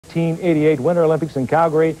1988 Winter Olympics in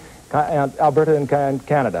Calgary, Alberta, and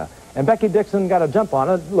Canada. And Becky Dixon got a jump on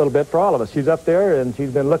it a little bit for all of us. She's up there, and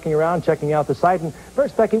she's been looking around, checking out the site. And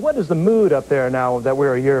first, Becky, what is the mood up there now that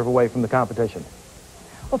we're a year away from the competition?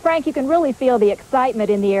 Well, Frank, you can really feel the excitement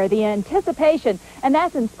in the air, the anticipation, and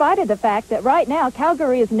that's in spite of the fact that right now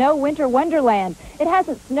Calgary is no winter wonderland. It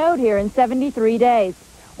hasn't snowed here in 73 days.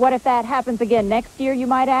 What if that happens again next year, you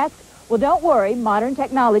might ask? Well, don't worry, modern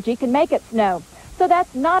technology can make it snow. So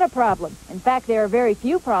that's not a problem. In fact, there are very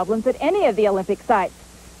few problems at any of the Olympic sites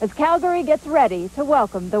as Calgary gets ready to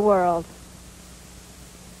welcome the world.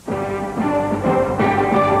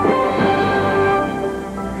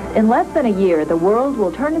 In less than a year, the world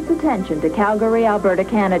will turn its attention to Calgary, Alberta,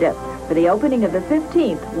 Canada, for the opening of the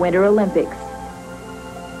 15th Winter Olympics.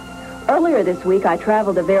 Earlier this week, I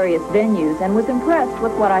traveled to various venues and was impressed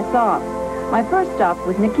with what I saw. My first stop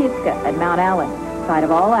was Nikiska at Mount Allen, site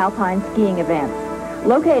of all alpine skiing events.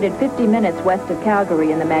 Located 50 minutes west of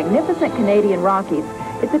Calgary in the magnificent Canadian Rockies,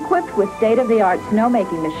 it's equipped with state-of-the-art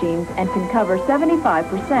snowmaking machines and can cover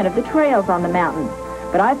 75% of the trails on the mountain.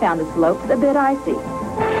 But I found the slopes a bit icy.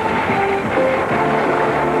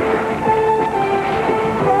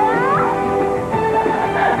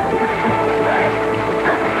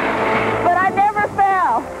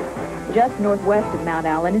 Just northwest of Mount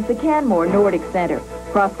Allen is the Canmore Nordic Center.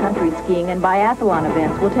 Cross-country skiing and biathlon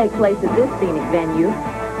events will take place at this scenic venue.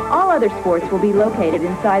 All other sports will be located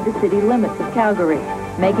inside the city limits of Calgary,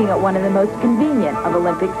 making it one of the most convenient of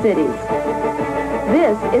Olympic cities.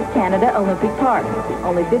 This is Canada Olympic Park.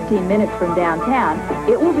 Only 15 minutes from downtown,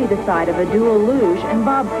 it will be the site of a dual luge and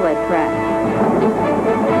bobsled track.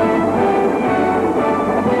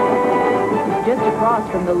 Just across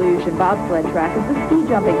from the luge and bobsled track is the ski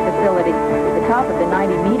jumping facility. The top of the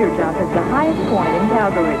 90-meter jump is the highest point in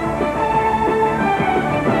Calgary.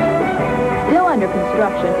 Still under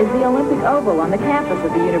construction is the Olympic Oval on the campus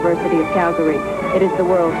of the University of Calgary. It is the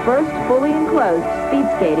world's first fully enclosed speed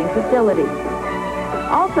skating facility.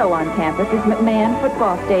 Also on campus is McMahon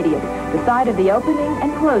Football Stadium, the site of the opening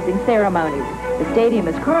and closing ceremonies. The stadium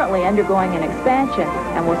is currently undergoing an expansion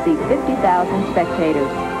and will seat 50,000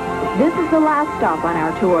 spectators. This is the last stop on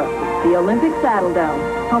our tour, the Olympic Saddle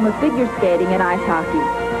Dome, home of figure skating and ice hockey.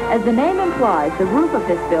 As the name implies, the roof of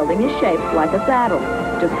this building is shaped like a saddle,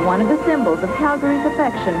 just one of the symbols of Calgary's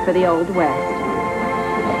affection for the Old West.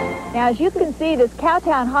 Now, as you can see, this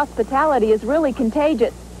Cowtown hospitality is really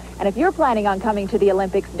contagious. And if you're planning on coming to the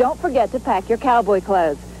Olympics, don't forget to pack your cowboy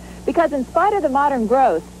clothes. Because in spite of the modern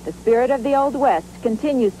growth, the spirit of the Old West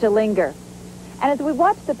continues to linger. And as we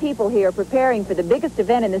watch the people here preparing for the biggest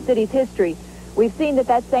event in the city's history, we've seen that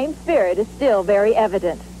that same spirit is still very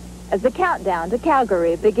evident as the countdown to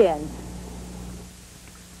Calgary begins.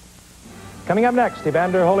 Coming up next,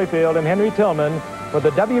 Evander Holyfield and Henry Tillman for the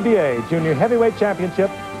WBA Junior Heavyweight Championship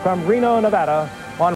from Reno, Nevada,